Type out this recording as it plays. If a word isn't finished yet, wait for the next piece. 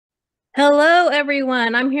Hello,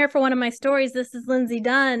 everyone. I'm here for one of my stories. This is Lindsay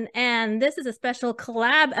Dunn, and this is a special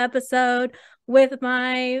collab episode with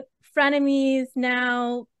my frenemies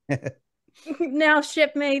now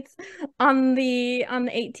shipmates on the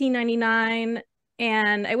 1899.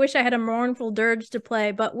 And I wish I had a mournful dirge to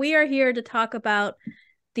play, but we are here to talk about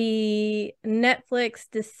the Netflix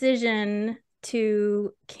decision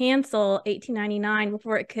to cancel 1899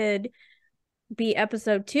 before it could be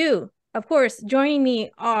episode 2. Of course, joining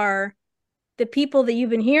me are the people that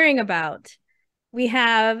you've been hearing about. We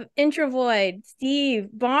have Introvoid, Steve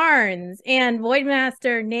Barnes, and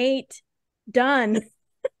Voidmaster Nate Dunn.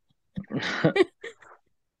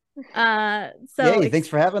 So Yay, thanks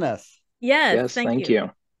for having us. yes, Yes, thank thank you. you.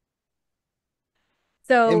 And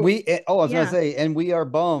So I was gonna yeah, say, and we are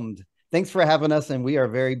bummed. Thanks for having us, and we are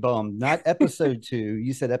very bummed. Not episode two.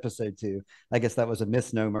 You said episode two. I guess that was a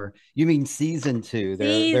misnomer. You mean season two.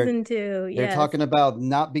 season 2, They're yes. talking about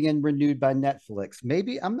not being renewed by Netflix.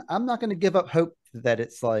 Maybe I'm not gonna give up hope that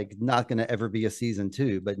it's like not gonna ever be a season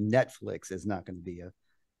two, but Netflix is not gonna be a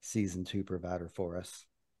season two provider for us.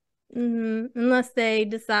 Unless they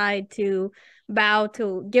decide to bow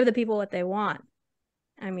to give the people what they want.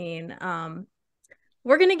 I mean,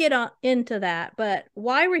 we're going to get into that, but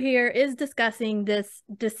why we're here is discussing this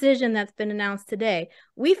decision that's been announced today.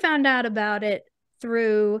 We found out about it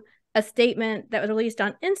through a statement that was released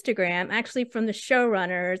on Instagram, actually from the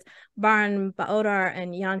showrunners, Baran Baodar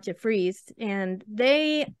and Jantje Fries, and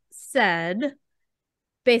they said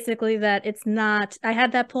basically that it's not, I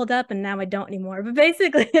had that pulled up and now I don't anymore, but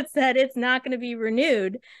basically it said it's not going to be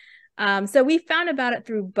renewed. So we found about it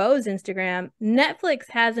through Bo's Instagram. Netflix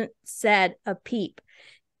hasn't said a peep.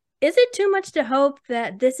 Is it too much to hope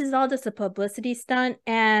that this is all just a publicity stunt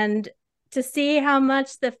and to see how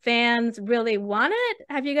much the fans really want it?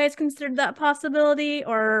 Have you guys considered that possibility?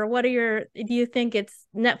 Or do you think it's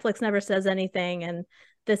Netflix never says anything and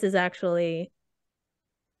this is actually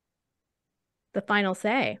the final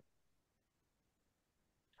say?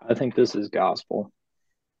 I think this is gospel.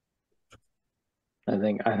 I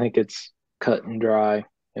think it's cut and dry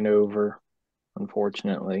and over,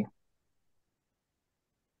 unfortunately.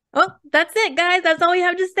 Oh, that's it, guys. That's all we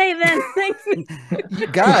have to say then. Thanks. You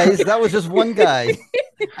guys, that was just one guy.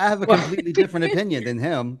 I have a Well, completely different opinion than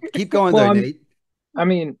him. Keep going well, though, I'm Nate. I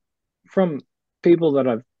mean, from people that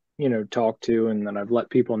I've talked to and that I've let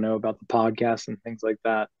people know about the podcast and things like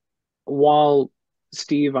that. While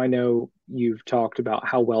Steve, I know you've talked about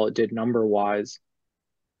how well it did number wise,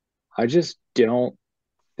 I just don't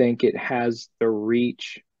think it has the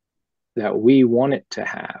reach that we want it to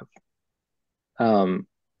have. Um,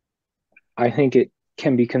 I think it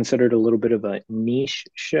can be considered a little bit of a niche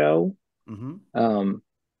show. Mm-hmm. Um,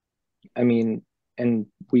 I mean, and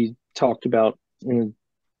we talked about in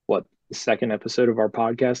the second episode of our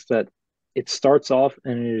podcast that it starts off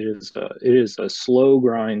and it is a slow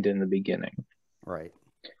grind in the beginning. Right.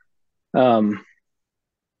 Um,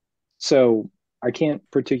 so I can't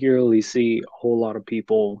particularly see a whole lot of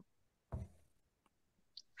people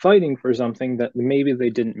fighting for something that maybe they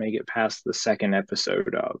didn't make it past the second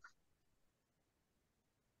episode of.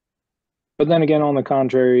 But then again, on the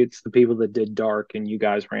contrary, it's the people that did Dark, and you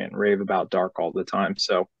guys rant and rave about Dark all the time.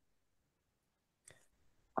 So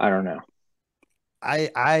I don't know.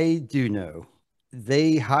 I do know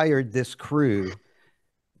they hired this crew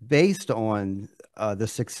based on the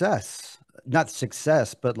success, not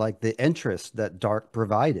success, but like the interest that Dark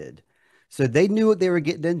provided. So they knew what they were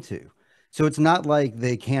getting into. So it's not like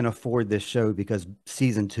they can't afford this show because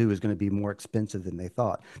season two is going to be more expensive than they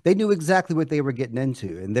thought. They knew exactly what they were getting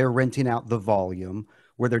into, and they're renting out the volume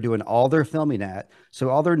where they're doing all their filming at. So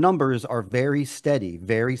all their numbers are very steady,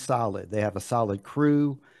 very solid. They have a solid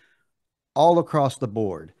crew all across the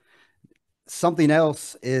board. Something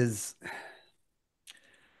else is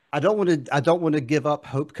I don't want to give up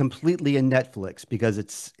hope completely in Netflix because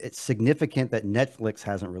it's significant that Netflix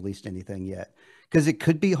hasn't released anything yet because it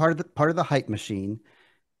could be part of the hype machine.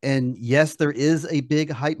 And yes, there is a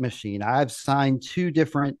big hype machine. I've signed two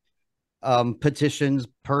different petitions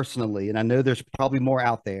personally, and I know there's probably more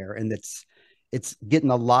out there, and it's getting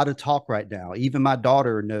a lot of talk right now. Even my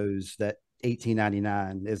daughter knows that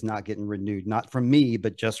 1899 is not getting renewed, not from me,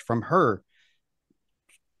 but just from her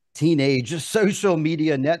teenage social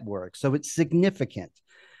media network. So it's significant.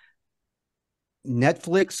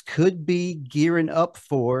 Netflix could be gearing up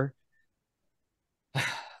for.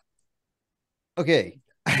 Okay.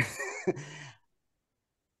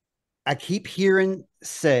 I keep hearing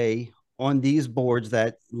say on these boards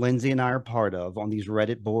that Lindsay and I are part of, on these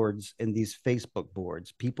Reddit boards and these Facebook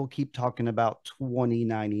boards, people keep talking about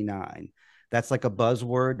 2099. That's like a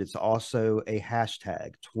buzzword. It's also a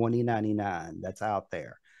hashtag 2099 that's out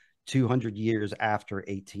there 200 years after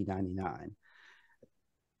 1899.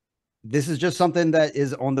 This is just something that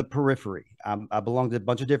is on the periphery. I belong to a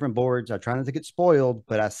bunch of different boards. I try not to get spoiled,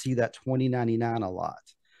 but I see that 2099 a lot.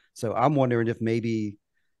 So I'm wondering if maybe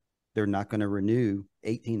they're not going to renew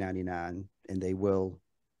 1899 and they will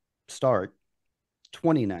start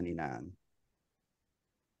 2099.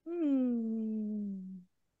 Hmm.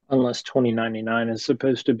 Unless 2099 is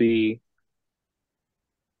supposed to be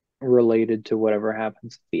related to whatever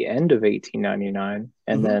happens at the end of 1899,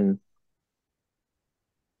 and Mm-hmm. then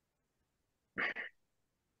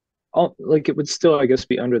all like it would still, I guess,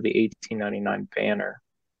 be under the 1899 banner.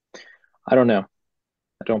 I don't know.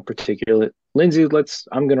 I don't particularly. Lindsay,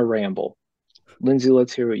 I'm gonna ramble. Lindsay,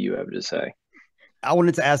 let's hear what you have to say. I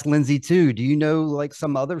wanted to ask Lindsay too. Do you know like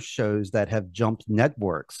some other shows that have jumped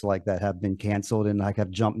networks, like that have been canceled and like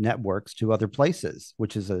have jumped networks to other places,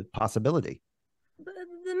 which is a possibility?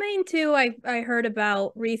 The main two I heard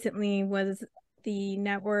about recently was the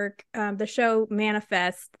network, the show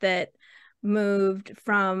Manifest that moved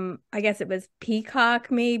from, I guess it was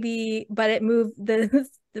Peacock maybe, but it moved the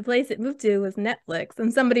place it moved to was Netflix.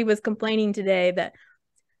 And somebody was complaining today that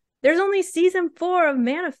there's only season 4 of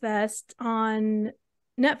Manifest on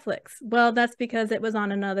Netflix. Well, that's because it was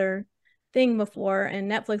on another thing before, and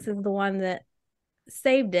Netflix is the one that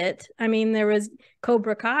saved it. I mean, there was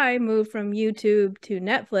Cobra Kai moved from YouTube to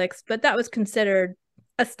Netflix, but that was considered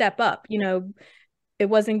a step up. It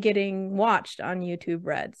wasn't getting watched on YouTube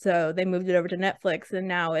Red, so they moved it over to Netflix, and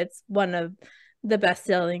now it's one of the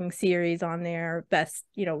best-selling series on there, best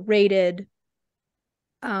rated.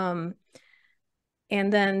 Um,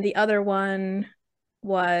 and then the other one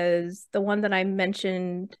was the one that I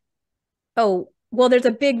mentioned. Oh, well, there's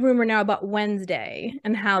a big rumor now about Wednesday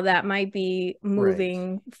and how that might be Right.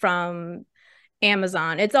 moving from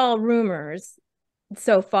Amazon. It's all rumors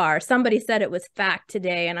so far. Somebody said it was fact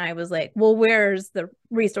today, and I was like, well, where's the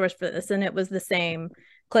resource for this? And it was the same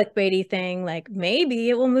clickbaity thing, like maybe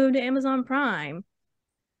it will move to Amazon Prime.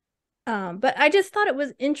 But I just thought it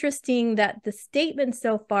was interesting that the statement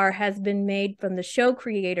so far has been made from the show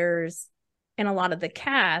creators and a lot of the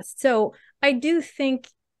cast. So I do think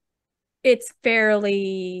it's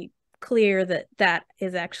fairly clear that that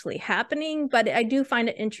is actually happening. But I do find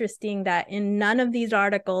it interesting that in none of these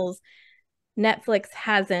articles, Netflix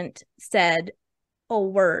hasn't said a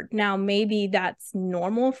word. Now, maybe that's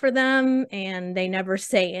normal for them and they never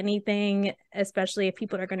say anything, especially if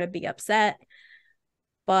people are going to be upset.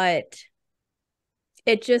 But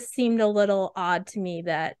it just seemed a little odd to me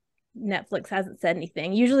that Netflix hasn't said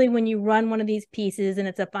anything. Usually, when you run one of these pieces and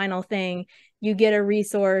it's a final thing, you get a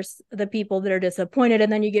resource, the people that are disappointed,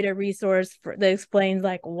 and then you get a resource that explains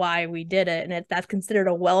like why we did it, and that's considered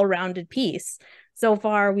a well-rounded piece. So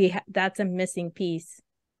far, that's a missing piece.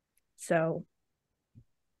 So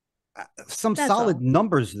Some that's solid all.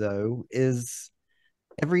 numbers though is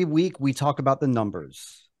every week we talk about the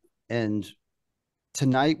numbers, and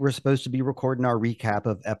tonight we're supposed to be recording our recap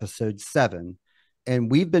of episode 7,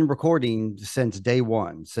 and we've been recording since day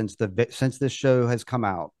one, since this show has come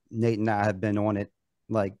out. Nate and I have been on it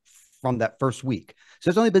like from that first week, so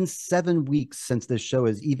it's only been 7 weeks since this show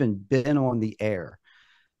has even been on the air.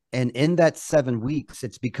 And in that 7 weeks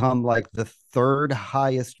it's become like the third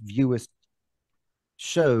highest viewed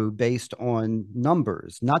show based on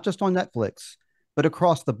numbers, not just on Netflix, but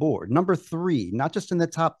across the board. Number 3, not just in the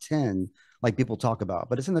top 10 like people talk about,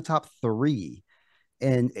 but it's in the top 3.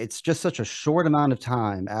 And it's just such a short amount of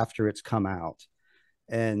time after it's come out.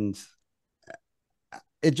 And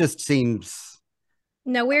it just seems,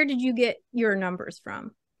 Now, where did you get your numbers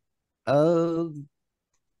from? uh,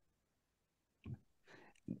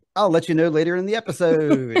 I'll let you know later in the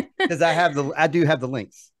episode because I do have the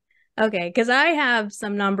links. Okay, because I have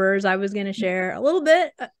some numbers I was going to share a little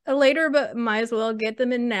bit later, but might as well get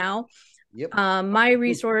them in now. Yep. My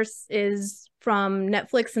resource is from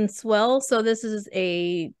Netflix and Swell. So this is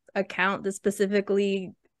a account that's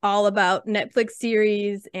specifically all about Netflix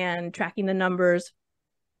series and tracking the numbers.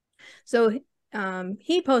 So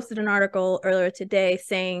he posted an article earlier today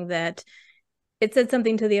saying that it said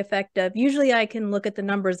something to the effect of, usually I can look at the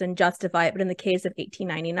numbers and justify it, but in the case of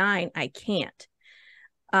 1899, I can't.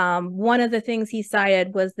 One of the things he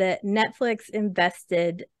cited was that Netflix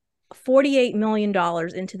invested $48 million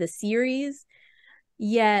into the series,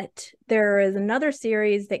 yet there is another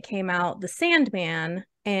series that came out, The Sandman,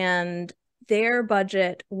 and their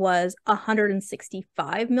budget was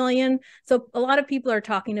 165 million. So a lot of people are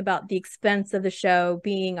talking about the expense of the show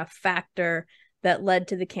being a factor that led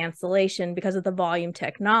to the cancellation because of the volume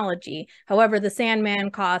technology. However, the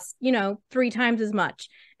Sandman cost, 3 times as much,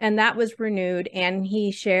 and that was renewed. And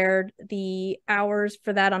he shared the hours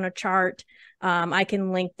for that on a chart. I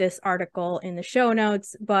can link this article in the show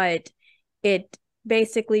notes, but it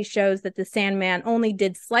basically shows that the Sandman only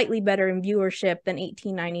did slightly better in viewership than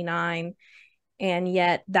 1899, and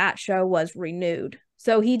yet that show was renewed.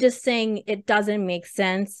 So he just saying it doesn't make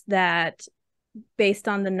sense that based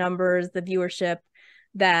on the numbers, the viewership,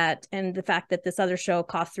 that and the fact that this other show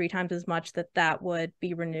cost 3 times as much, that would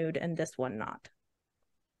be renewed and this one not.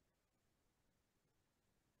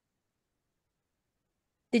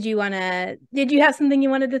 Did you have something you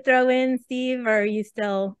wanted to throw in, Steve, or are you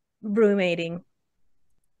still ruminating?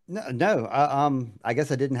 No, no. I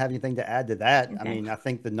guess I didn't have anything to add to that. I Okay. mean, I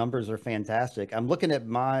think the numbers are fantastic. I'm looking at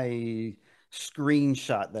my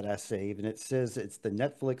screenshot that I saved, and it says it's the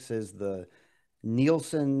Netflix is the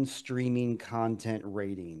Nielsen streaming content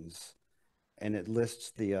ratings, and it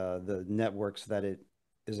lists the networks that it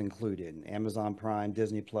is included in: Amazon Prime,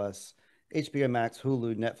 Disney Plus, HBO Max,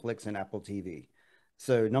 Hulu, Netflix, and Apple TV.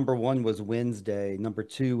 So number one was Wednesday, number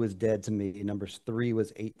two was Dead to Me, number three was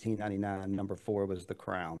 1899, number four was The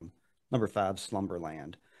Crown, number five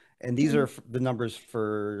Slumberland. And these are the numbers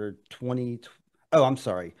for 20. Oh, I'm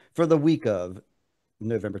sorry, for the week of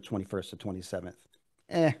November 21st to 27th.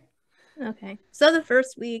 Eh. Okay. So the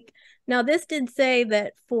first week. Now this did say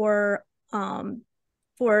that for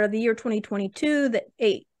the year 2022, that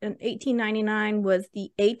 1899 was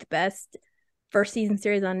the eighth best first season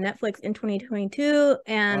series on Netflix in 2022,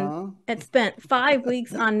 and Uh, it spent 5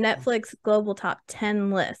 weeks on Netflix global top 10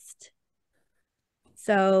 list.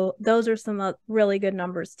 So those are some really good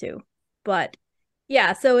numbers too. But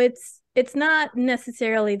yeah, so it's not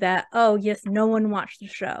necessarily that, oh yes, no one watched the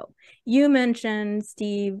show. You mentioned,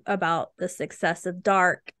 Steve, about the success of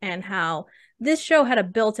Dark and how this show had a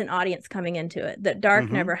built-in audience coming into it that Dark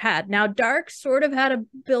mm-hmm, never had. Now Dark sort of had a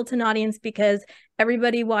built-in audience because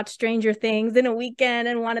everybody watched Stranger Things in a weekend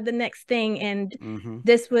and wanted the next thing, and mm-hmm.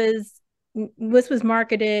 this was this was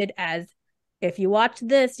marketed as, if you watch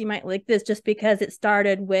this, you might like this, just because it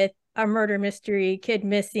started with a murder mystery, kid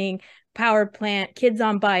missing, power plant, kids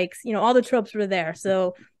on bikes, all the tropes were there.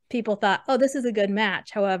 So people thought, oh, this is a good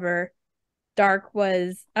match. However, Dark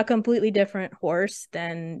was a completely different horse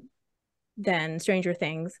than Stranger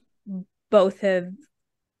Things. Both have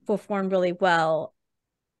performed really well.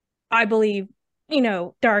 I believe,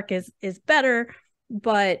 Dark is better,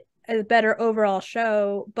 but a better overall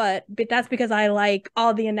show, but that's because I like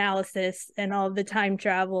all the analysis and all of the time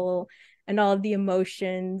travel and all of the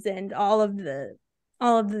emotions and all of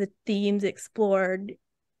the themes explored,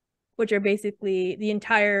 which are basically the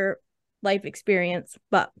entire life experience.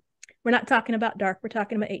 But we're not talking about Dark, we're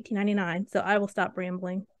talking about 1899, so I will stop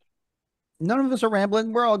rambling. None of us are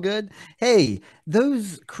rambling. We're all good. Hey,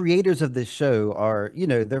 those creators of this show are,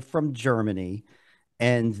 they're from Germany,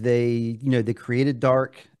 and they created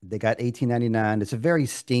Dark. They got 1899. It's a very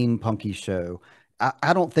steampunky show.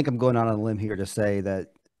 I don't think I'm going out on a limb here to say that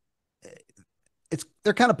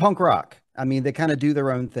they're kind of punk rock. I mean, they kind of do their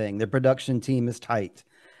own thing. Their production team is tight.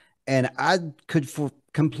 And I could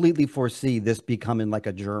completely foresee this becoming like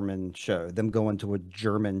a German show, them going to a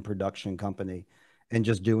German production company and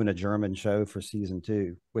just doing a German show for season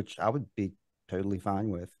two, which I would be totally fine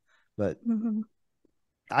with. But Mm-hmm.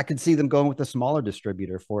 I could see them going with a smaller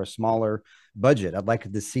distributor for a smaller budget. I'd like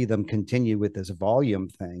to see them continue with this volume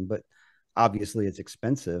thing, but obviously it's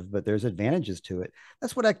expensive, but there's advantages to it.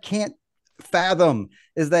 That's what I can't fathom,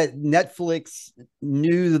 is that Netflix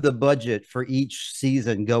knew the budget for each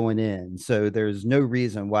season going in. So there's no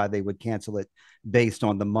reason why they would cancel it based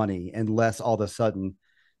on the money, unless all of a sudden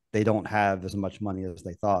they don't have as much money as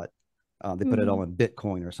they thought. They put it Mm-hmm. all in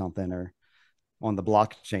Bitcoin or something, or on the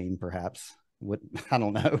blockchain, perhaps. What, I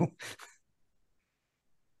don't know.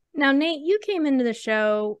 Now, Nate, you came into the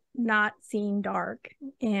show not seeing Dark,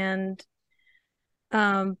 and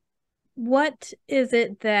um, what is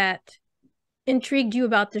it that intrigued you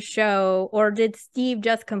about the show, or did Steve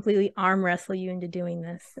just completely arm wrestle you into doing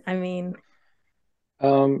this? I mean,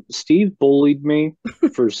 Steve bullied me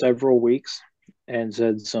for several weeks and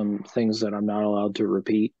said some things that I'm not allowed to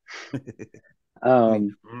repeat. I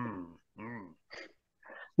mean, Um,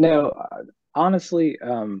 no, honestly,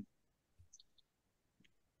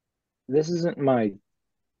 this isn't my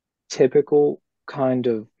typical kind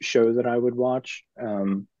of show that I would watch.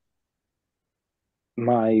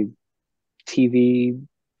 My TV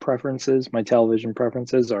preferences, my television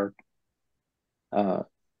preferences are, uh,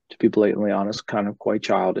 to be blatantly honest, kind of quite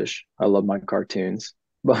childish. I love my cartoons,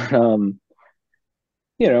 but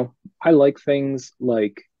I like things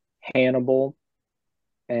like Hannibal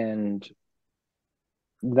And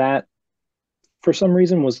that, for some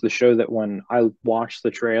reason, was the show that when I watched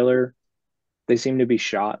the trailer, they seemed to be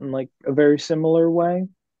shot in like a very similar way.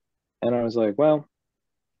 And I was like, well,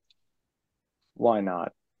 why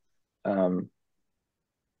not? Um,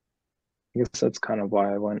 I guess that's kind of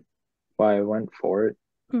why I went for it.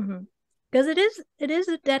 Mm-hmm. Because it is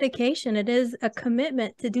a dedication, it is a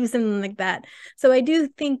commitment to do something like that. So I do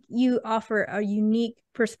think you offer a unique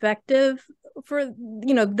perspective for,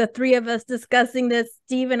 the three of us discussing this.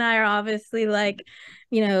 Steve and I are obviously like,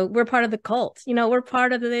 we're part of the cult. We're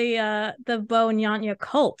part of the Bo and Yanya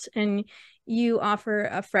cult, and you offer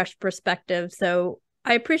a fresh perspective. So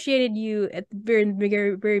I appreciated you at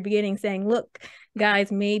the very beginning saying, look, guys,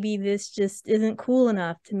 maybe this just isn't cool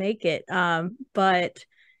enough to make it. But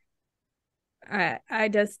I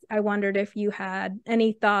wondered if you had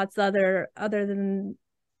any thoughts other than,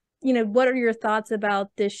 what are your thoughts about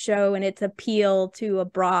this show and its appeal to a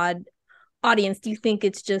broad audience? Do you think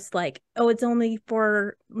it's just like, oh, it's only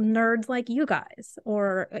for nerds like you guys,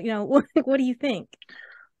 or what do you think?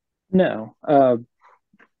 No.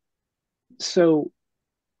 So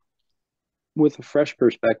with a fresh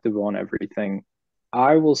perspective on everything,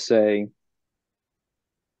 I will say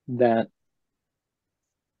that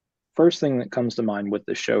first thing that comes to mind with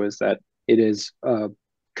the show is that it is a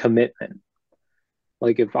commitment.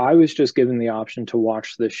 Like if I was just given the option to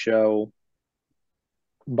watch this show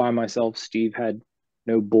by myself, Steve had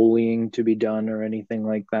no bullying to be done or anything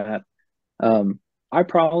like that. Um, I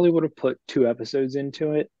probably would have put 2 episodes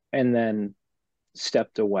into it and then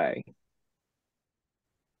stepped away.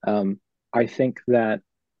 I think that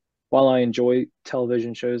while I enjoy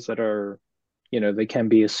television shows that are, they can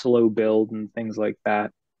be a slow build and things like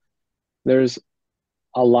that, there's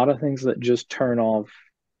a lot of things that just turn off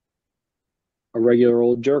a regular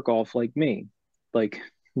old jerk off like me. Like,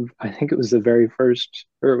 I think it was the very first,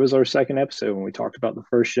 or it was our second episode when we talked about the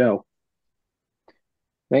first show.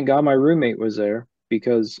 Thank God my roommate was there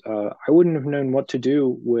because I wouldn't have known what to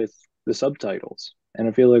do with the subtitles. And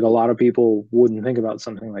I feel like a lot of people wouldn't think about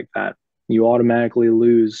something like that. You automatically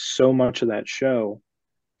lose so much of that show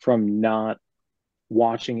from not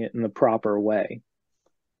watching it in the proper way.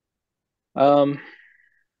 Um,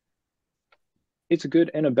 it's a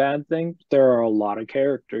good and a bad thing. There are a lot of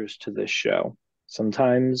characters to this show.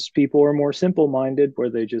 Sometimes people are more simple minded where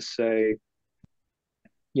they just say,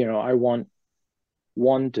 I want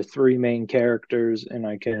 1 to 3 main characters and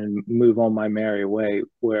I can move on my merry way.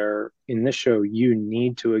 Where in this show, you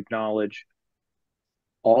need to acknowledge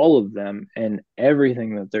all of them and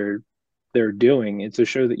everything that they're doing. It's a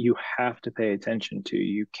show that you have to pay attention to.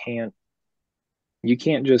 You can't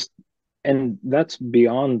just, and that's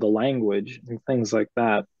beyond the language and things like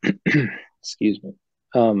that. Excuse me.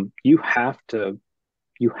 You have to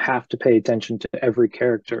pay attention to every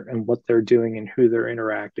character and what they're doing and who they're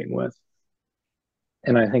interacting with.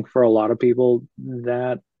 And I think for a lot of people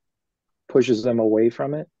that pushes them away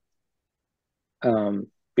from it,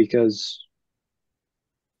 because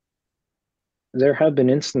there have been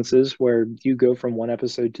instances where you go from one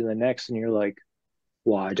episode to the next and you're like,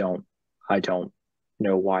 well, I don't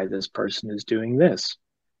know why this person is doing this.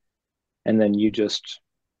 And then you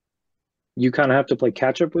kind of have to play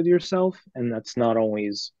catch up with yourself, and that's not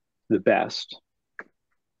always the best.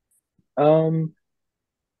 Um,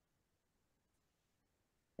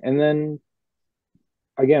 and then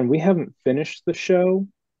again, we haven't finished the show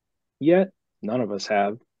yet. None of us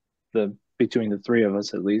have, the between the three of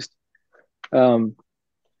us at least. Um,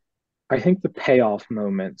 I think the payoff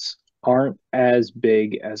moments aren't as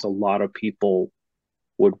big as a lot of people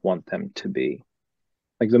would want them to be.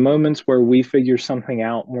 Like the moments where we figure something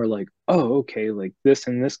out and we're like, oh, okay, like this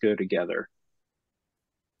and this go together.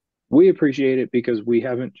 We appreciate it because we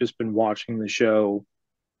haven't just been watching the show,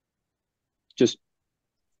 just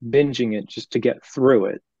binging it just to get through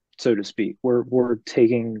it, so to speak. We're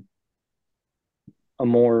taking a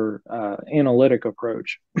more analytic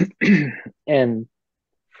approach. And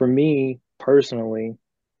for me personally,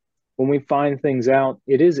 when we find things out,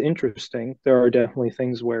 it is interesting. There are definitely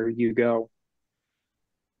things where you go,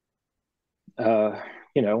 uh,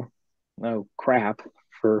 you know, oh crap,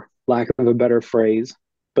 for lack of a better phrase.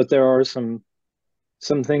 But there are some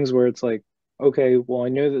things where it's like, okay, well, I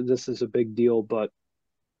know that this is a big deal, but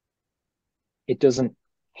it doesn't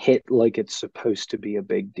hit like it's supposed to be a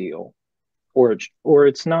big deal, or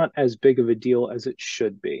it's not as big of a deal as it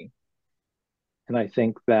should be. And I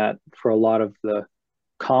think that for a lot of the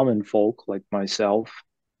common folk like myself,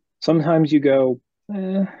 sometimes you go,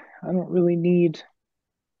 I don't really need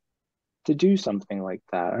to do something like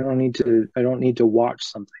that. I don't need to watch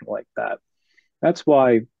something like that. That's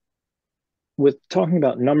why with talking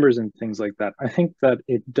about numbers and things like that, I think that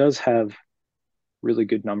it does have really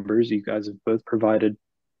good numbers. You guys have both provided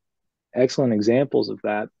excellent examples of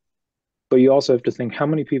that. But you also have to think how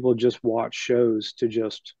many people just watch shows to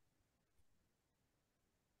just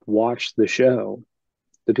watch the show.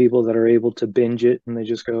 The people that are able to binge it and they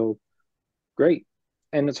just go, great.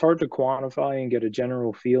 And it's hard to quantify and get a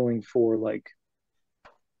general feeling for like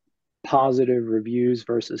positive reviews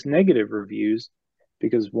versus negative reviews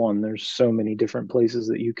because one, there's so many different places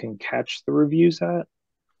that you can catch the reviews at.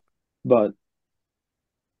 But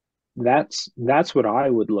that's what I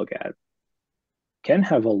would look at. Can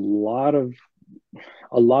have a lot of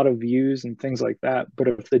views and things like that, but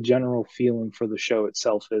if the general feeling for the show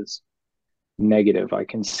itself is negative, I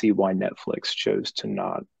can see why Netflix chose to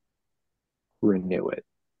not renew it.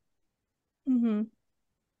 Mm-hmm.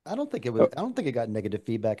 I don't think it was. Oh, I don't think it got negative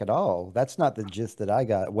feedback at all. That's not the gist that I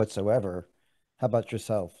got whatsoever. How about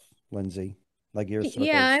yourself, Lindsay? Like your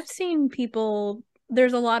Yeah, I've circles? seen people,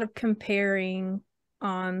 there's a lot of comparing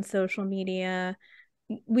on social media.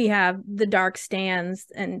 We have the dark stands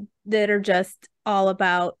and that are just all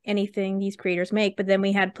about anything these creators make, but then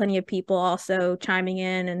we had plenty of people also chiming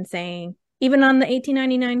in and saying, even on the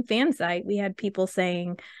 1899 fan site, we had people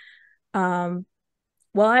saying, um,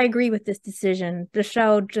 well, I agree with this decision. The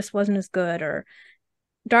show just wasn't as good, or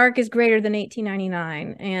dark is greater than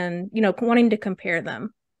 1899, and wanting to compare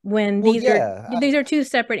them when Well, these are yeah, these are two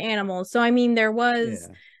separate animals. So I mean, yeah.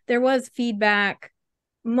 there was feedback.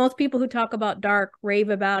 Most people who talk about dark rave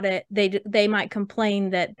about it. They might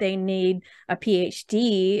complain that they need a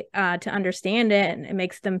PhD to understand it, and it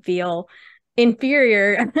makes them feel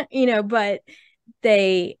inferior. But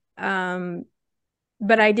they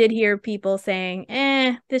but I did hear people saying,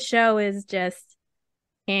 this show is just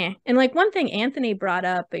And like one thing Anthony brought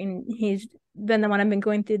up, and he's been the one I've been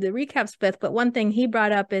going through the recaps with, but one thing he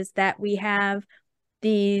brought up is that we have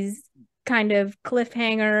these kind of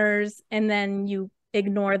cliffhangers and then you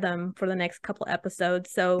ignore them for the next couple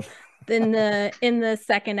episodes. So in the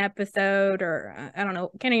second episode, or I don't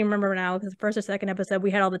know, can't even remember now, because the first or second episode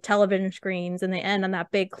we had all the television screens and they end on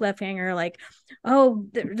that big cliffhanger, like, oh,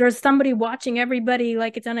 there's somebody watching everybody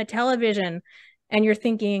like it's on a television, and you're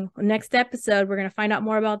thinking, next episode we're going to find out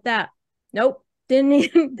more about that. Nope,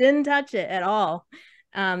 didn't touch it at all.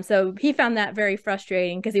 So he found that very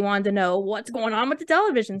frustrating because he wanted to know what's going on with the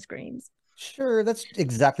television screens. Sure, that's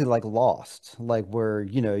exactly like Lost, like where,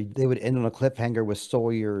 they would end on a cliffhanger with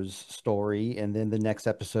Sawyer's story, and then the next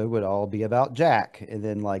episode would all be about Jack, and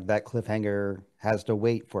then like that cliffhanger has to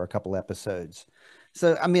wait for a couple episodes.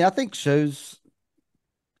 So, I mean, I think shows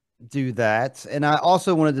do that. And I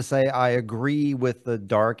also wanted to say I agree with the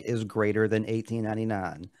dark is greater than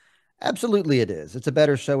 1899. Absolutely it is. It's a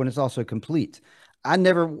better show and it's also complete. I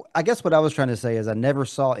guess what I was trying to say is I never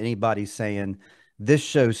saw anybody saying this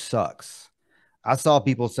show sucks. I saw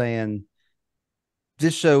people saying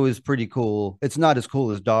this show is pretty cool. It's not as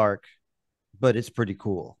cool as Dark, but it's pretty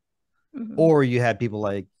cool. Mm-hmm. Or you had people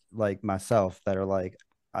like myself that are like,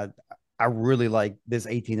 I I really like this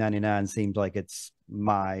 1899 seems like it's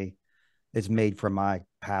made for my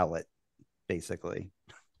palate, basically.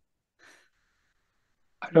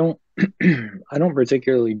 I don't I don't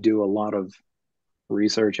particularly do a lot of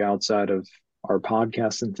research outside of our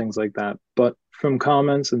podcast and things like that, but from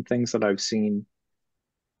comments and things that I've seen,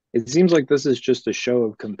 it seems like this is just a show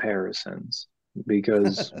of comparisons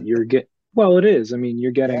because well, it is. I mean,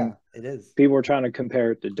 you're getting Yeah, it is. people are trying to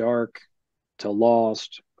compare it to Dark, to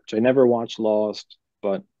Lost, which I never watched Lost,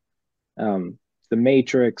 but um The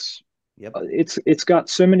Matrix. Yep. It's got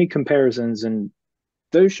so many comparisons, and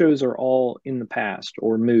those shows are all in the past,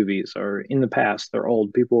 or movies are in the past. They're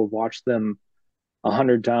old. People have watched them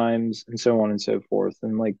 100 times, and so on and so forth.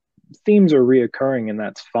 And like themes are reoccurring, and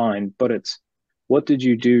that's fine. But it's what did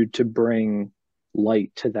you do to bring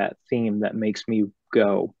light to that theme that makes me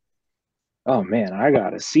go, oh man, I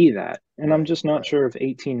gotta see that. And I'm Right, just not right. sure if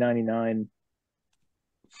 1899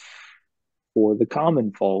 for the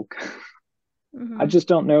common folk. I Mm-hmm. just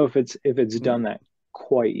don't know if it's done Hmm. that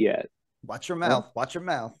quite yet. Watch your Well, mouth. Watch your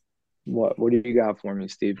mouth. what do you got for me,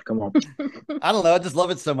 Steve? Come on. I don't know. I just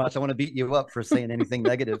love it so much. I want to beat you up for saying anything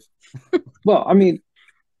negative. Well, I mean,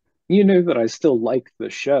 you know that I still like the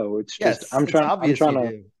show. It's just Yes, it's obvious you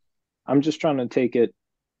do. I'm just trying to take it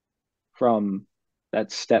from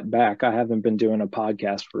that step back. I haven't been doing a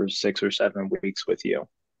podcast for 6 or 7 weeks with you.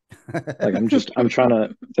 Like I'm trying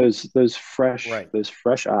to those fresh Right. those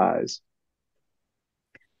fresh eyes.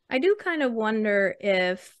 I do kind of wonder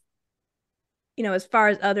if, as far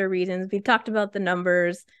as other reasons, we talked about the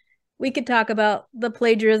numbers. We could talk about the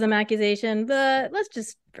plagiarism accusation, but let's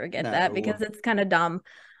just forget that No. because it's kind of dumb.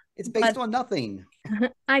 It's based But on nothing.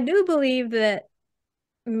 I do believe that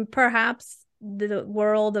perhaps the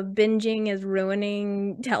world of binging is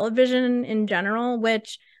ruining television in general,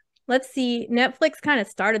 which, let's see, Netflix kind of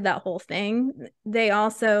started that whole thing. They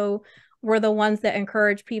also were the ones that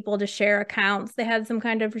encouraged people to share accounts. They had some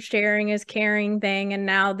kind of sharing is caring thing, and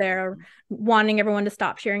now they're wanting everyone to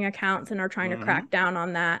stop sharing accounts and are trying to Mm-hmm. crack down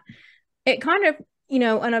on that. It kind of,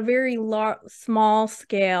 on a very small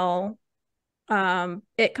scale,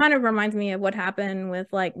 it kind of reminds me of what happened with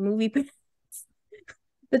like movie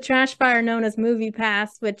the trash fire known as movie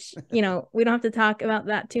pass, which, we don't have to talk about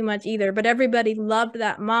that too much either, but everybody loved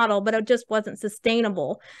that model, but it just wasn't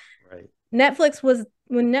sustainable. Right. Netflix was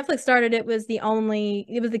When Netflix started, it was the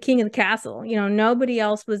king of the castle. Nobody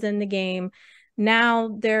else was in the game.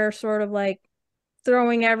 Now they're sort of like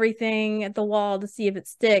throwing everything at the wall to see if it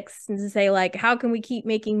sticks and to say, like, how can we keep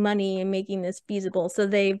making money and making this feasible? So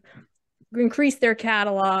they've increased their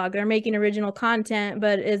catalog. They're making original content,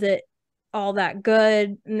 but is it all that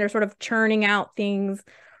good? And they're sort of churning out things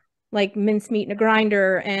like mincemeat in a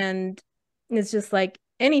grinder. And it's just like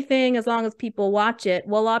anything, as long as people watch it.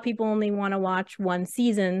 Well, a lot of people only want to watch one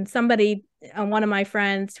season. Somebody, one of my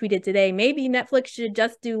friends tweeted today, maybe Netflix should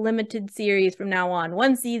just do limited series from now on,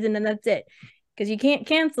 one season, and that's it. Because you can't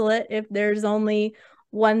cancel it if there's only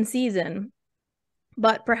one season.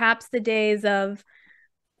 But perhaps the days of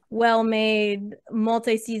well-made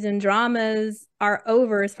multi-season dramas are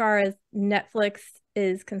over as far as Netflix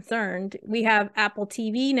is concerned. We have Apple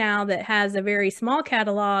TV now that has a very small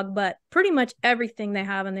catalog, but pretty much everything they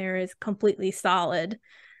have in there is completely solid.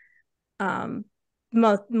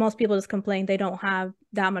 Most people just complain they don't have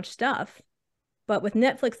that much stuff. But with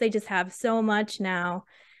Netflix, they just have so much now.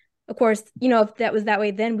 Of course, if that was that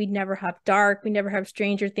way, then we'd never have Dark, we never have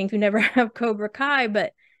Stranger Things, we never have Cobra Kai,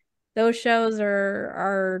 but those shows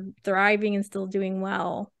are thriving and still doing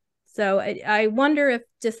well. So I wonder if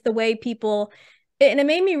just the way people, and it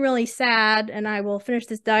made me really sad, and I will finish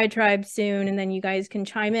this diatribe soon and then you guys can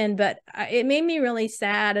chime in, but it made me really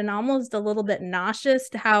sad and almost a little bit nauseous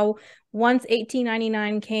to how once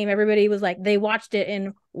 1899 came, everybody was like, they watched it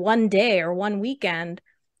in one day or one weekend.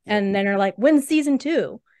 Yep. And then they're like, when's season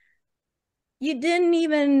two? You didn't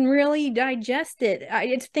even really digest it.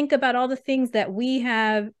 I just think about all the things that we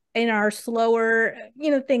have in our slower,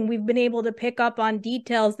 thing. We've been able to pick up on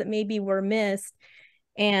details that maybe were missed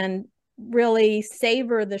and really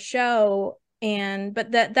savor the show.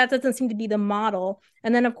 But that doesn't seem to be the model.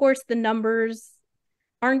 And then of course the numbers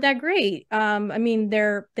aren't that great. I mean,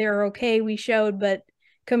 they're okay, we showed, but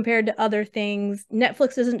compared to other things,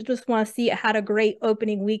 Netflix doesn't just want to see it had a great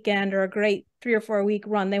opening weekend or a great 3 or 4 week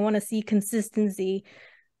run. They want to see consistency.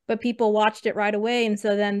 But people watched it right away, and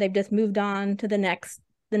so then they've just moved on to the next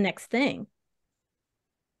thing.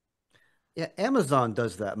 Yeah, Amazon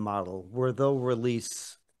does that model where they'll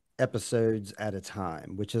release episodes at a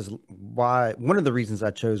time, which is why one of the reasons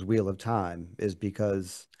I chose Wheel of Time is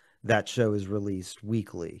because that show is released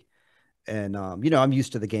weekly. And I'm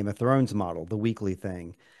used to the Game of Thrones model, the weekly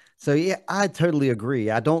thing. So yeah, I totally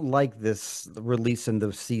agree. I don't like this releasing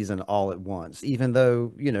the season all at once, even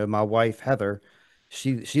though, my wife Heather,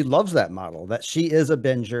 she loves that model. That she is a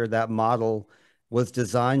binger. That model was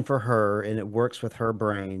designed for her and it works with her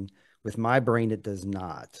brain. With my brain, it does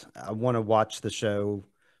not. I want to watch the show,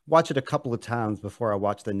 watch it a couple of times before I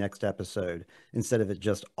watch the next episode instead of it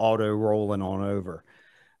just auto rolling on over.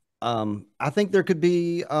 I think there could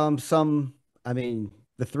be I mean,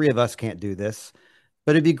 the three of us can't do this,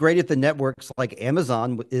 but it'd be great if the networks like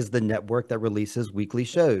Amazon is the network that releases weekly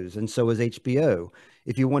shows, and so is HBO.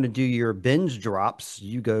 If you want to do your binge drops,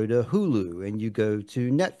 you go to Hulu and you go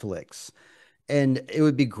to Netflix. And it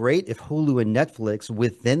would be great if Hulu and Netflix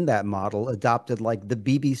within that model adopted like the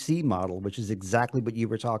BBC model, which is exactly what you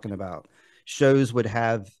were talking about. Shows would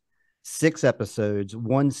have 6 episodes,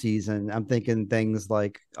 one season. I'm thinking things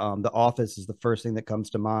like The Office is the first thing that comes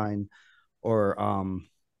to mind, or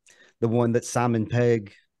the one that Simon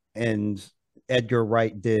Pegg and Edgar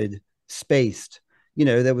Wright did, Spaced.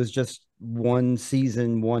 There was just one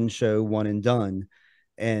season, one show, one and done.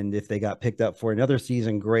 And if they got picked up for another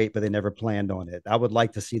season, great, but they never planned on it. I would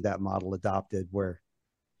like to see that model adopted where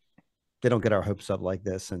they don't get our hopes up like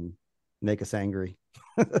this and make us angry.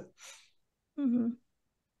 Mm-hmm.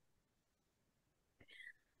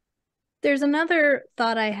 There's another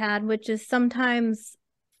thought I had, which is sometimes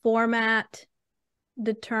format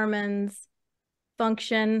determines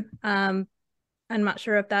function. I'm not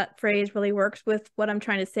sure if that phrase really works with what I'm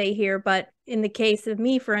trying to say here, but in the case of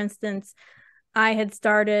me, for instance, I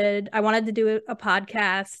wanted to do a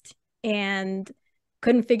podcast and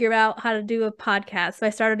couldn't figure out how to do a podcast. So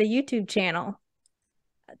I started a YouTube channel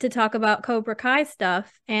to talk about Cobra Kai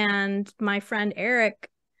stuff, and my friend Eric,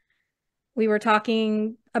 we were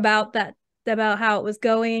talking about that, about how it was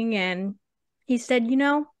going, and he said,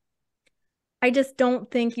 I just don't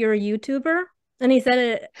think you're a YouTuber. And he said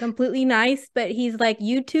it completely nice, but he's like,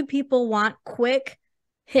 YouTube people want quick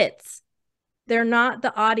hits. They're not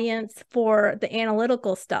the audience for the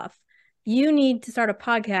analytical stuff. You need to start a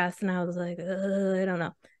podcast. And I was like, I don't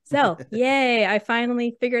know. So yay, I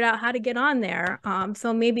finally figured out how to get on there.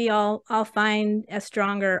 So maybe I'll find a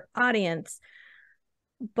stronger audience.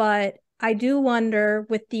 But I do wonder,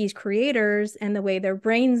 with these creators and the way their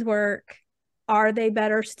brains work, are they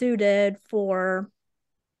better suited for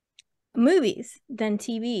movies than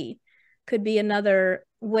TV? Could be another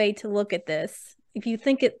way to look at this. If you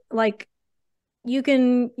think it like, you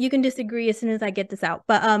can disagree as soon as I get this out.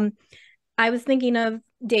 But I was thinking of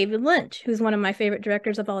David Lynch, who's one of my favorite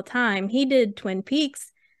directors of all time. He did Twin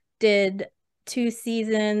Peaks, did 2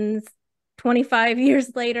 seasons, 25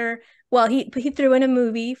 years later. Well, he threw in a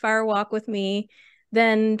movie, Fire Walk with Me.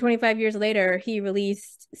 Then 25 years later, he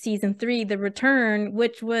released season 3, The Return,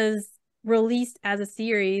 which was released as a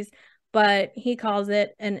series, but he calls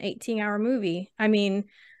it an 18-hour movie. I mean,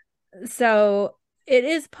 so it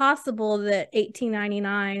is possible that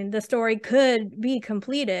 1899, the story could be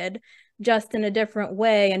completed just in a different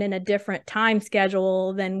way and in a different time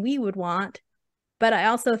schedule than we would want. But I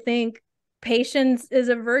also think patience is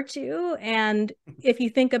a virtue. And if you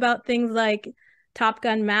think about things like Top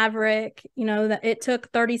Gun Maverick, that it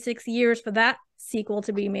took 36 years for that sequel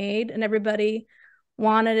to be made, and everybody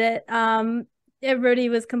wanted it. Everybody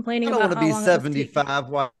was complaining I don't want about to how be long it was taking. 75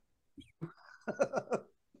 while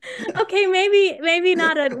Okay, maybe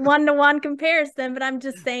not a one-to-one comparison, but I'm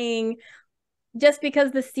just saying, just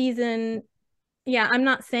because the season, yeah, I'm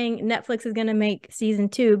not saying Netflix is going to make season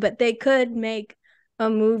 2, but they could make a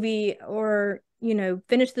movie, or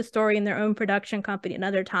finish the story in their own production company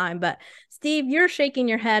another time. But Steve, you're shaking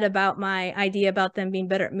your head about my idea about them being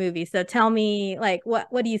better at movies, so tell me, like, what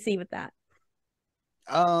do you see with that?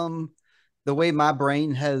 um the way my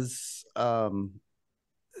brain has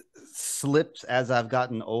slipped as I've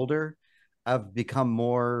gotten older, I've become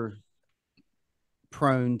more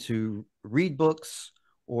prone to read books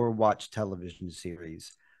or watch television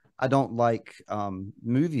series. I don't like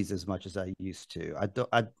movies as much as I used to. I don't.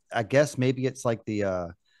 I guess maybe it's like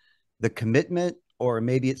the commitment, or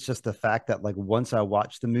maybe it's just the fact that, like, once I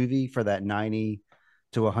watch the movie for that 90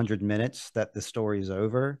 to 100 minutes, that the story's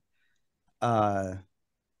over. Uh,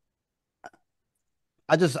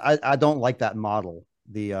 I don't like that model,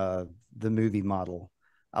 the movie model.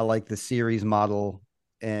 I like the series model.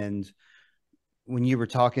 And when you were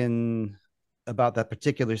talking about that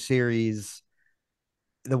particular series,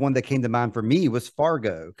 the one that came to mind for me was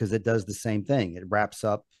Fargo, because it does the same thing. It wraps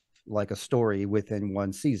up like a story within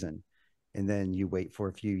one season. And then you wait for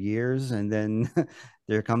a few years, and then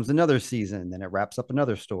there comes another season, and it wraps up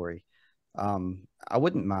another story. I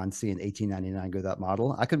wouldn't mind seeing 1899 go that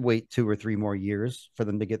model. I could wait 2 or 3 more years for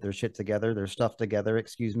them to get their shit together, their stuff together,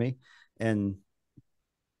 excuse me, and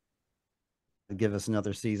give us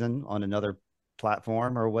another season on another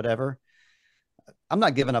platform or whatever. I'm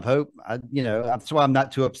not giving up hope. That's why I'm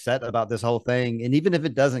not too upset about this whole thing. And even if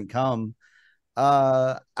it doesn't come,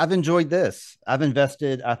 I've enjoyed this. I've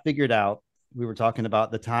invested. I figured out. We were talking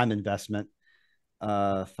about the time investment.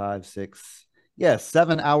 5, 6, yeah,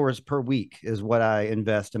 7 hours per week is what I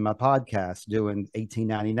invest in my podcast, doing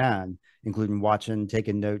 18.99, including watching,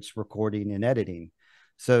 taking notes, recording, and editing.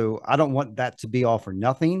 So I don't want that to be all for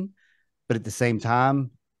nothing, but at the same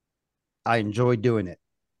time, I enjoy doing it,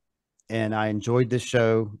 and I enjoyed this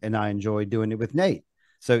show, and I enjoyed doing it with Nate.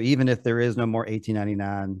 So even if there is no more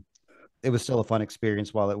 18.99, it was still a fun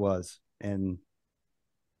experience while it was. And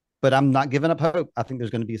but I'm not giving up hope. I think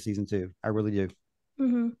there's going to be a season 2. I really do.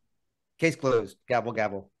 Mm-hmm. Case closed. Gavel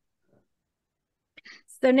gavel.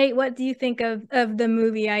 So Nate, what do you think of the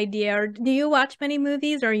movie idea? Or do you watch many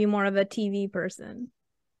movies, or are you more of a TV person?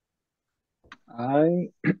 I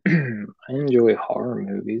I enjoy horror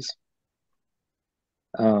movies.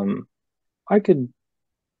 Um, I could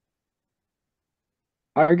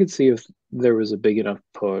I could see if there was a big enough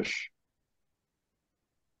push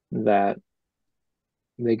that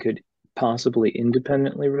they could possibly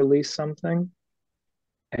independently release something,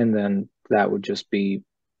 and then that would just be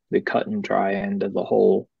the cut and dry end of the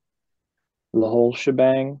whole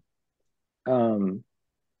shebang. Um,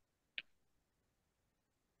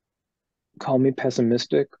 Call me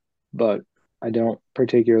pessimistic, but I don't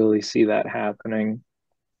particularly see that happening,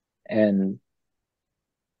 and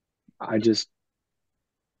I just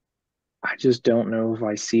I just don't know if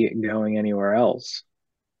I see it going anywhere else.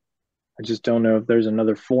 I just don't know if there's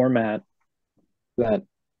another format that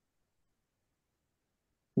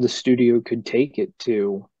the studio could take it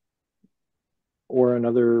to, or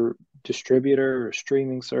another distributor or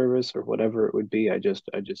streaming service or whatever it would be. I just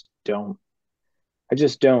don't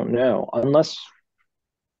know. Unless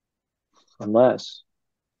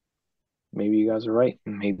maybe you guys are right.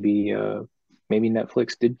 Maybe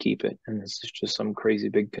Netflix did keep it and this is just some crazy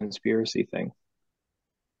big conspiracy thing,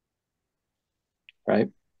 right?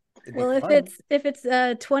 It'd be Well, if fun.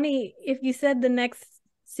 it's 20, if you said the next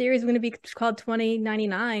series is going to be called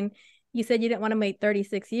 2099, you said you didn't want to wait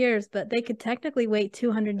 36 years, but they could technically wait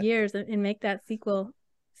 200 years and make that sequel,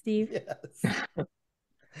 Steve. Yes.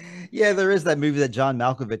 Yeah, there is that movie that John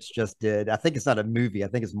Malkovich just did. I think it's not a movie. I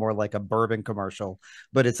think it's more like a bourbon commercial,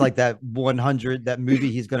 but it's like that 100, that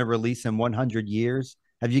movie he's going to release in 100 years.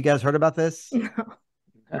 Have you guys heard about this? No.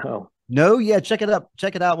 Oh, No, yeah, check it up.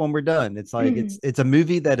 Check it out when we're done. It's like it's a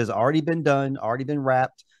movie that has already been done, already been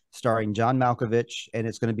wrapped, starring John Malkovich, and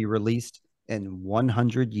it's going to be released in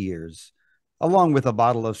 100 years, along with a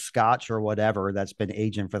bottle of scotch or whatever that's been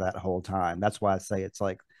aging for that whole time. That's why I say it's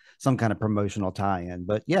like some kind of promotional tie-in.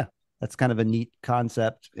 But yeah, that's kind of a neat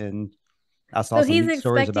concept, and I saw So some he's neat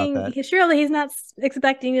stories about expecting, that. surely he's not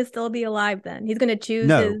expecting to still be alive then. He's going to choose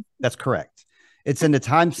No, his. that's correct. It's in the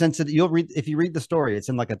time sensitive. You'll read if you read the story. It's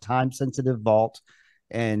in like a time sensitive vault,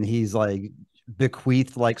 and he's like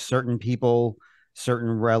bequeathed like certain people, certain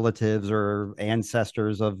relatives or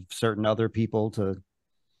ancestors of certain other people to.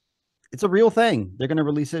 It's a real thing. They're going to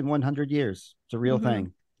release it in 100 years. It's a real Mhm.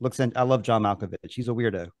 thing. Looks in. I love John Malkovich. He's a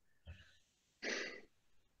weirdo.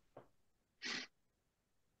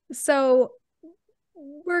 So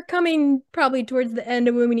we're coming probably towards the end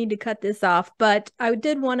of when we need to cut this off, but I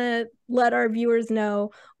did want to let our viewers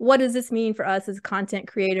know, what does this mean for us as content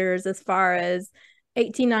creators as far as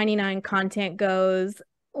 1899 content goes?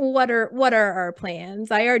 What are our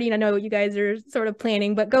plans? I already know what you guys are sort of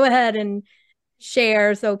planning, but go ahead and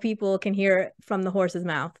share so people can hear it from the horse's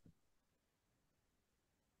mouth.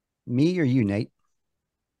 Me or you, Nate?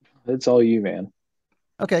 it's all you, man.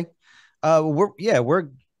 Okay. We're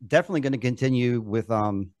definitely going to continue with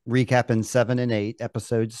recapping 7 and 8,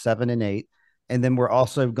 episodes 7 and 8. And then we're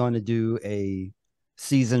also going to do a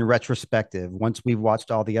season retrospective. Once we've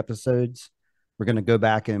watched all the episodes, we're going to go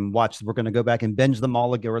back and binge them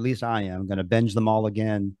all again, or at least I am going to binge them all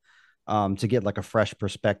again, to get like a fresh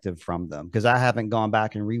perspective from them. Because I haven't gone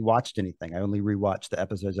back and rewatched anything. I only rewatched the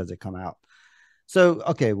episodes as they come out. So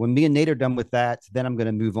okay, when me and Nate are done with that, then I'm going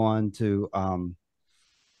to move on to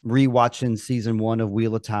rewatching season 1 of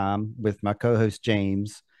Wheel of Time with my co-host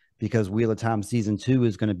James, because Wheel of Time season 2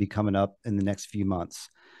 is going to be coming up in the next few months.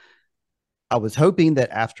 I was hoping that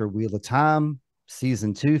after Wheel of Time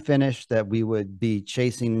season 2 finished, that we would be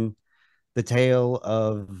chasing the tail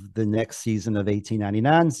of the next season of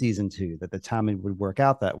 1899 season 2, that the timing would work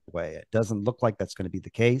out that way. It doesn't look like that's going to be the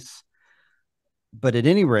case. But at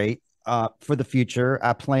any rate, for the future,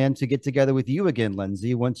 I plan to get together with you again,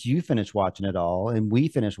 Lindsay, once you finish watching it all and we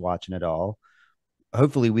finish watching it all.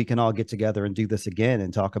 Hopefully we can all get together and do this again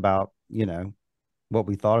and talk about, what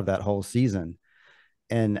we thought of that whole season.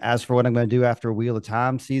 And as for what I'm going to do after Wheel of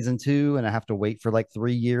Time season 2, and I have to wait for like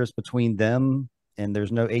 3 years between them, and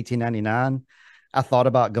there's no 1899, I thought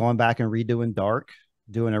about going back and redoing Dark,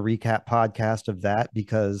 doing a recap podcast of that,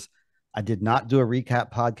 because I did not do a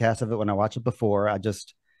recap podcast of it when I watched it before. I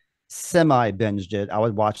just semi binged it. I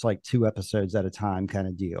would watch like 2 episodes at a time, kind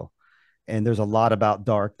of deal. And there's a lot about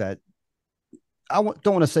Dark that don't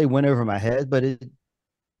want to say went over my head, but it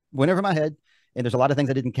went over my head. And there's a lot of things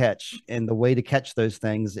I didn't catch. And the way to catch those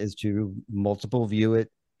things is to multiple view it,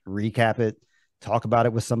 recap it, talk about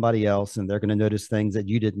it with somebody else, and they're going to notice things that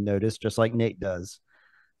you didn't notice, just like Nate does.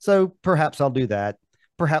 So perhaps I'll do that.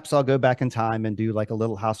 Perhaps I'll go back in time and do like a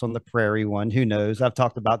Little House on the Prairie one. Who knows? I've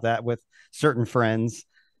talked about that with certain friends,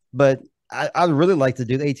 but I'd really like to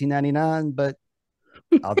do the 1899, but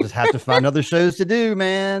I'll just have to find other shows to do,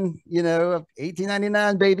 man.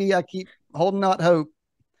 1899, baby. I keep holding out hope.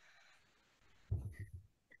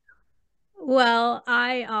 Well,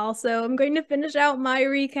 I also am going to finish out my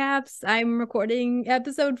recaps. I'm recording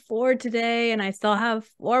episode 4 today, and I still have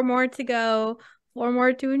 4 more to go, 4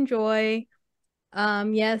 more to enjoy.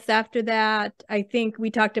 Yes, after that, I think we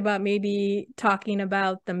talked about maybe talking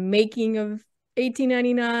about the making of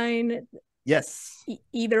 1899, Yes.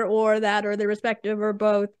 either or that or the respective or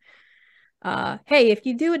both. Hey, if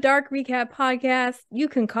you do a dark recap podcast, you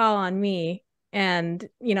can call on me, and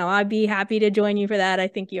I'd be happy to join you for that. I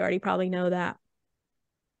think you already probably know that.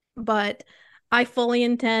 But I fully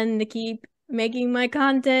intend to keep making my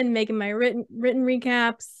content, making my written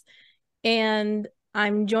recaps, and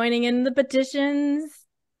I'm joining in the petitions,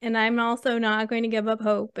 and I'm also not going to give up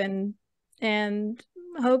hope and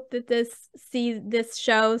hope that this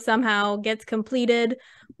show somehow gets completed,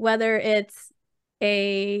 whether it's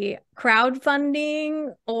a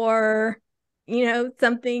crowdfunding or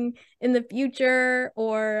something in the future,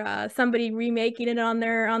 or somebody remaking it on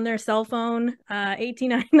their cell phone,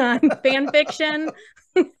 1899 fan fiction.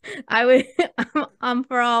 I would I'm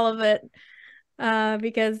for all of it,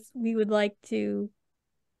 because we would like to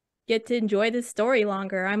get to enjoy this story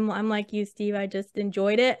longer. I'm like you, Steve. I just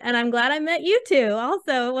enjoyed it, and I'm glad I met you too.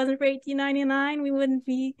 Also, it wasn't for 1899, we wouldn't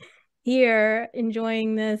be here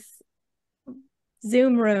enjoying this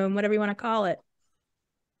Zoom room, whatever you want to call it.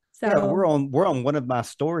 Yeah, So we're on one of my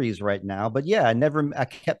stories right now. But yeah, I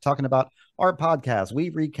kept talking about our podcast.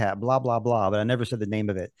 We recap, blah, blah, blah, but I never said the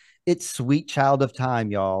name of it. It's Sweet Child of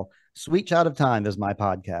Time, y'all. Sweet Child of Time is my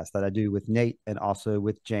podcast that I do with Nate and also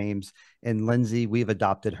with James and Lindsay. We've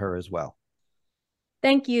adopted her as well.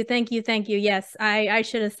 thank you, thank you, thank you. Yes, I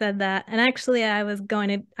should have said that. And actually, I was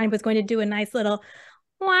going to do a nice little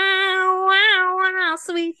wow, wow, wow,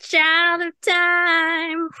 sweet child of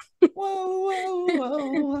time. Whoa, whoa,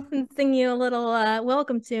 whoa. And sing you a little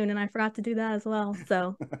welcome tune, and I forgot to do that as well.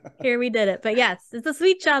 So here we did it. But yes, it's a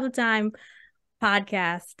Sweet Child of Time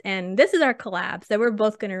podcast, and this is our collab. So we're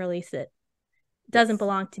both going to release it. It doesn't Yes.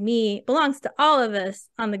 belong to me, it belongs to all of us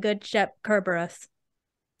on the Good Ship Kerberos.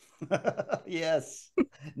 Yes.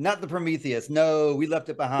 Not the Prometheus. No, we left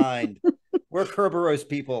it behind. We're Kerberos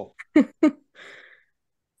people.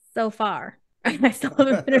 So far, I still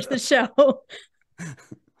haven't finished the show.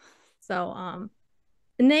 So,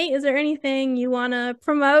 Nate, is there anything you want to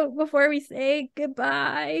promote before we say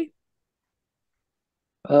goodbye?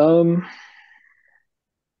 Um,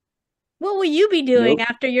 What will you be doing nope.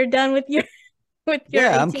 after you're done with your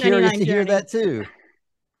Yeah, I'm curious 1899 to hear journey? that too.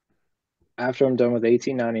 After I'm done with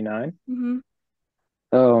 1899, Mm-hmm.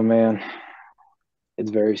 oh man,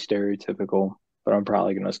 it's very stereotypical, but I'm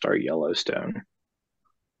probably gonna start Yellowstone.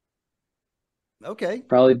 Okay.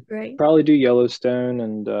 Probably Great. probably do Yellowstone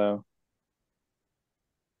and I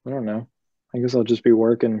don't know. I guess I'll just be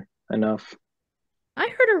working enough I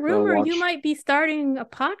heard a that I'll rumor you watch. might be starting a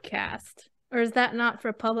podcast, or is that not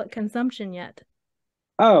for public consumption yet?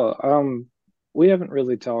 Oh, we haven't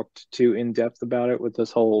really talked too in depth about it with this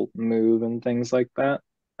whole move and things like that.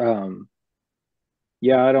 Um,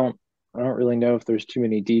 yeah, I don't really know if there's too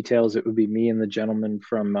many details. It would be me and the gentleman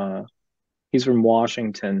from he's from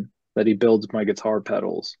Washington that he builds my guitar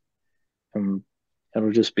pedals. And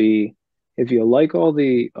it'll just be if you like all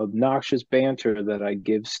the obnoxious banter that I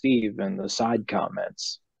give Steve and the side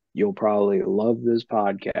comments, you'll probably love this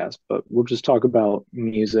podcast. But we'll just talk about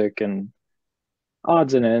music and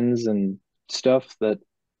odds and ends and stuff that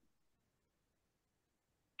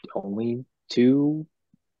only two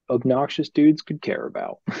obnoxious dudes could care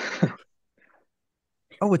about.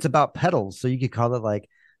 Oh, it's about pedals. So you could call it like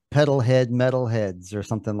pedal head metal heads or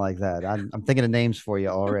something like that. I'm thinking of names for you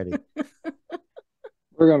already.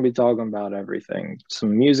 We're going to be talking about everything,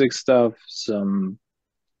 some music stuff, some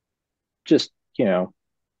just,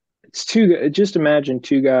 it's two, just imagine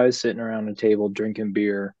two guys sitting around a table drinking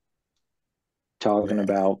beer, talking Yeah.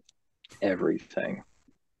 about everything.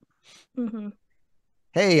 Mm-hmm.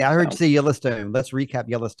 Hey, I heard you So, say Yellowstone. Let's recap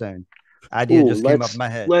Yellowstone. Idea ooh, just came up in my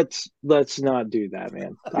head. let's not do that,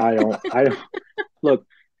 man. I don't look,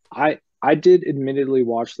 I did admittedly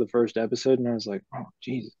watch the first episode and I was like, oh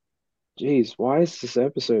geez, why is this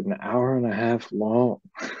episode an hour and a half long?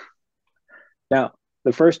 Now,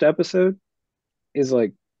 the first episode is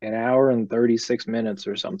like an hour and 36 minutes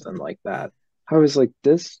or something like that. I was like,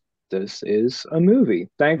 this is a movie.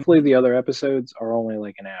 Thankfully, the other episodes are only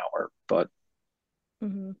like an hour, but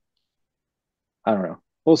Mm-hmm. I don't know.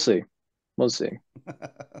 We'll see. We'll see.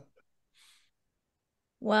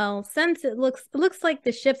 Well, since it looks like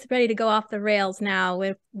the ship's ready to go off the rails now,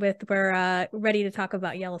 with we're ready to talk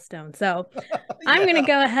about Yellowstone. So I'm gonna Yeah.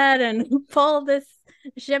 go ahead and pull this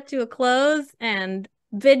ship to a close and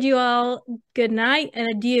bid you all good night and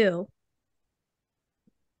adieu.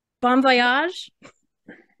 Bon voyage.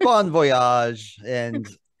 Bon voyage and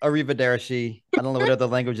arrivederci. I don't know what other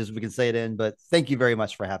languages we can say it in, but thank you very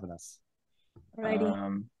much for having us. Alrighty.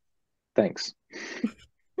 Um, Thanks.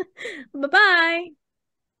 Bye bye.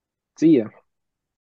 See ya.